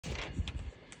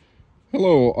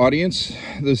Hello audience,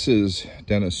 this is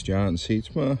Dennis John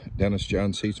Seatsma, Dennis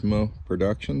John Seatsma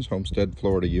Productions, Homestead,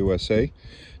 Florida, USA.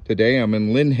 Today I'm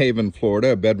in Lynn Haven,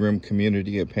 Florida, a bedroom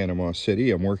community at Panama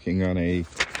City. I'm working on a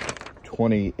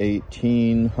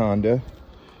 2018 Honda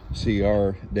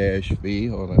CR-V.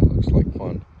 Oh, that looks like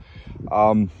fun.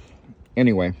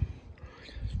 Anyway,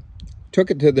 took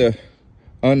it to the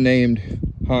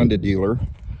unnamed Honda dealer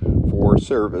for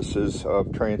services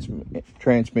of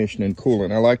transmission and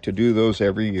coolant. I like to do those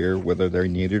every year, whether they're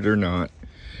needed or not,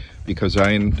 because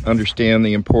I understand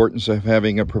the importance of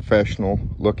having a professional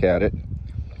look at it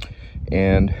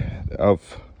and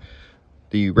of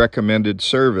the recommended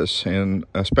service, and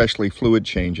especially fluid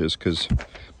changes, because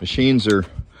machines are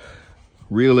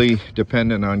really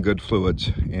dependent on good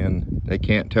fluids, and they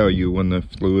can't tell you when the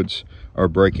fluids are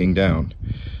breaking down.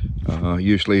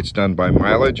 Usually it's done by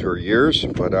mileage or years,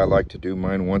 but I like to do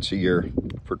mine once a year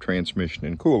for transmission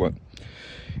and coolant.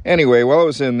 Anyway, while I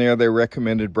was in there, they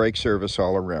recommended brake service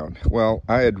all around. Well,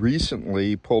 I had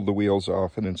recently pulled the wheels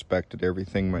off and inspected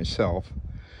everything myself.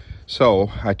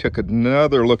 So I took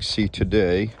another look-see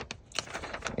today,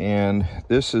 and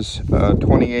this is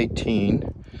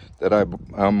 2018 that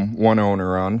I'm one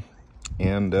owner on.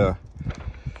 And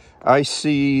I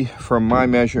see from my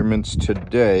measurements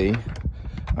today,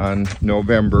 on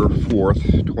November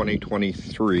 4th,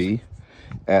 2023,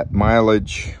 at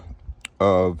mileage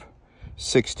of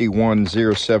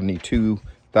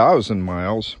 61,072,000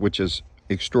 miles, which is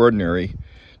extraordinary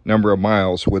number of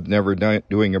miles, with never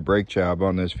doing a brake job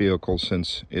on this vehicle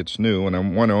since it's new. And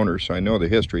I'm one owner, so I know the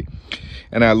history.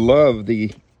 And I love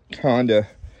the Honda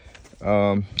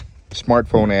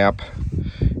smartphone app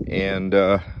and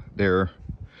their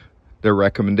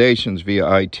recommendations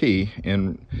via IT,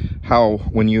 and how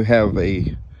when you have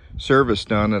a service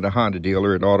done at a Honda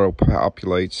dealer, it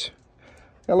auto-populates.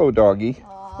 Hello, doggy.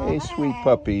 Hey, sweet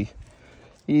puppy.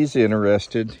 He's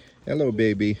interested. Hello,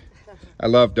 baby. I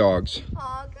love dogs.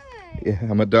 Oh, good. Yeah,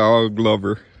 I'm a dog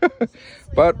lover.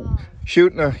 But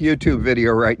shooting a YouTube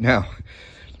video right now.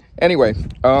 Anyway,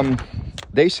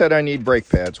 they said I need brake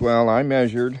pads. Well, I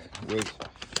measured with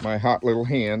my hot little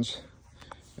hands,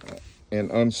 and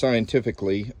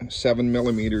unscientifically, 7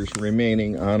 millimeters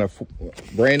remaining on a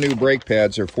brand new brake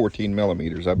pads are 14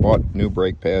 millimeters. I bought new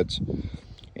brake pads,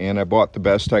 and I bought the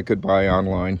best I could buy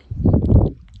online.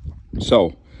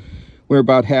 So we're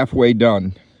about halfway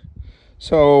done.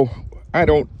 So I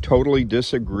don't totally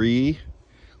disagree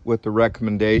with the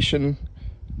recommendation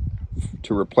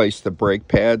to replace the brake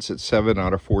pads at 7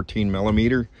 out of 14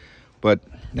 millimeter, but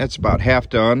that's about half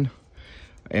done,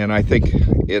 and I think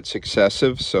it's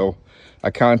excessive. So I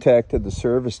contacted the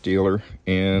service dealer,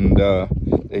 and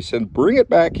they said bring it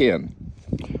back in.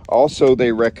 Also,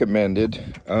 they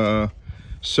recommended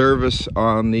service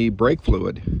on the brake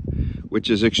fluid, which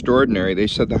is extraordinary. They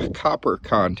said the copper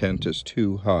content is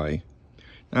too high.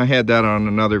 I had that on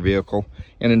another vehicle,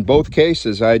 and in both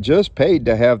cases I just paid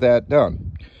to have that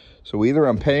done. So either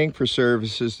I'm paying for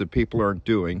services that people aren't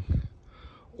doing,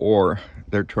 or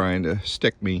they're trying to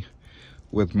stick me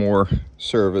with more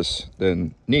service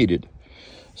than needed.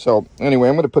 So anyway,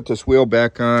 I'm going to put this wheel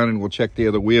back on, and we'll check the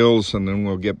other wheels, and then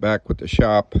we'll get back with the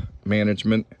shop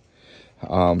management.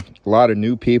 A lot of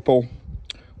new people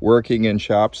working in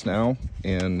shops now,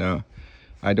 and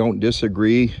I don't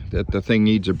disagree that the thing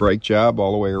needs a brake job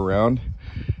all the way around.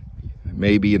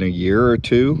 Maybe in a year or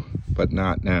two, but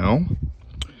not now.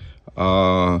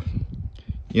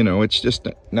 You know, it's just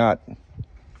not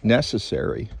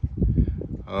necessary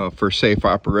for safe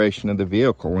operation of the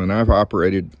vehicle. And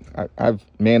I've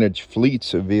managed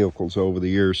fleets of vehicles over the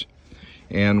years,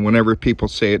 and whenever people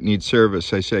say it needs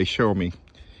service, I say show me,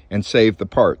 and save the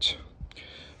parts.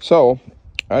 So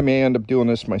I may end up doing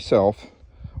this myself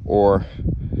or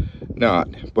not,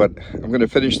 but I'm going to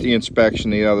finish the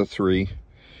inspection, the other three,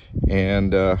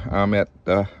 and I'm at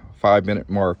the 5-minute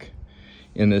mark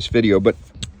in this video. But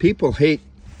people hate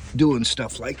doing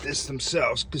stuff like this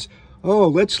themselves, because, oh,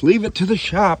 let's leave it to the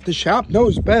shop. The shop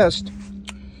knows best.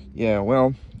 Yeah,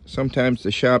 well, sometimes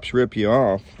the shops rip you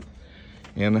off.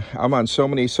 And I'm on so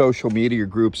many social media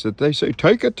groups that they say,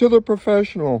 take it to the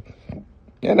professional.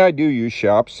 And I do use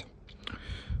shops.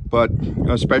 But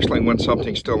especially when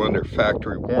something's still under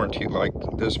factory warranty, like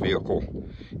this vehicle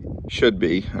should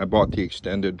be. I bought the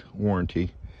extended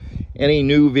warranty. Any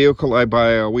new vehicle I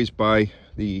buy, I always buy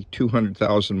the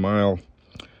 200,000 mile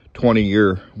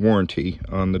 20-year warranty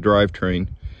on the drivetrain,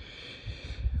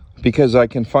 because I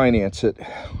can finance it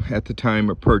at the time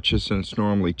of purchase, and it's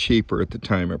normally cheaper at the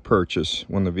time of purchase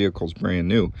when the vehicle's brand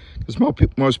new, because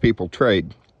most people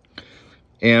trade.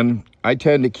 And I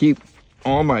tend to keep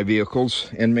all my vehicles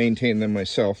and maintain them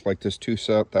myself, like this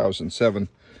 2007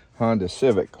 Honda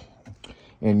Civic.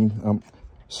 And I'm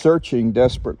searching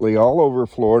desperately all over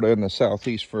Florida and the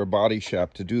Southeast for a body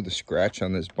shop to do the scratch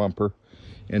on this bumper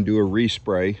and do a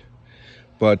respray.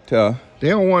 But they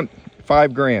don't want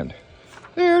 $5 grand.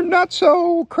 They're not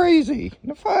so crazy.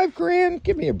 $5 grand,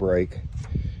 give me a break.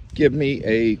 Give me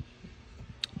a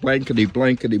blankety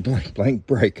blank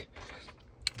break.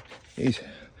 These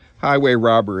highway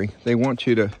robbery. They want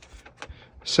you to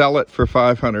sell it for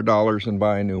 $500 and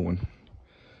buy a new one.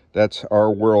 That's our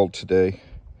world today.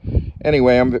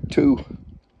 Anyway, I'm too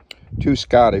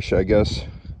Scottish, I guess,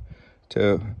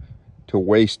 to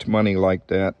waste money like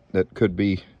that could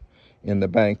be in the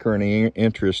bank earning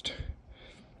interest,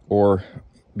 or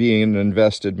being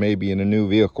invested maybe in a new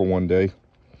vehicle one day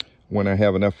when I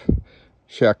have enough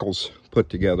shekels put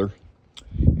together.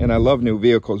 And I love new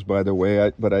vehicles, by the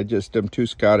way, but I just am too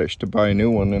Scottish to buy a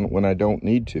new one when I don't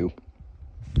need to.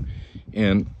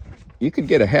 And you could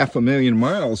get 500,000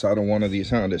 miles out of one of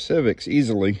these Honda Civics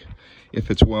easily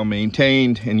if it's well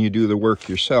maintained and you do the work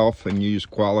yourself and use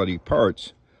quality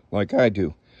parts like I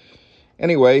do.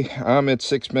 Anyway, I'm at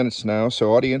 6 minutes now,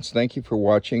 so audience, thank you for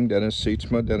watching. Dennis John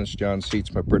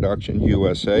Sietsma Production,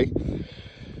 USA.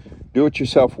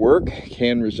 Do-it-yourself work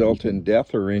can result in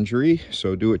death or injury,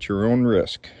 so do at your own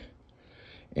risk.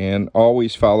 And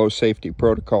always follow safety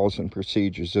protocols and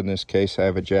procedures. In this case, I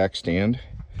have a jack stand,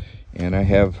 and I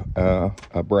have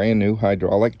a brand new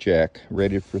hydraulic jack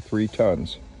rated for 3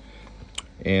 tons.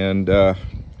 And I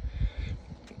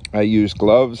use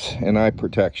gloves and eye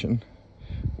protection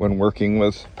when working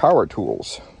with power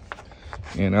tools.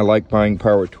 And I like buying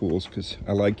power tools because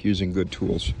I like using good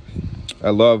tools. I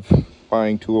love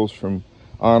buying tools from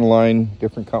online,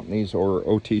 different companies, or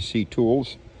OTC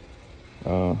tools.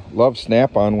 Love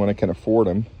Snap-on when I can afford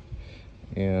them.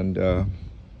 And,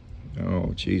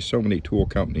 oh geez, so many tool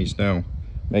companies now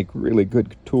make really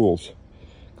good tools.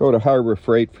 Go to Harbor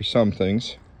Freight for some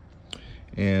things,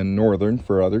 and Northern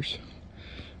for others.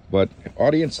 But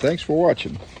audience, thanks for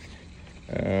watching.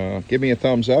 Give me a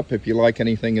thumbs up if you like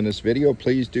anything in this video.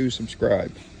 Please do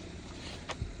subscribe.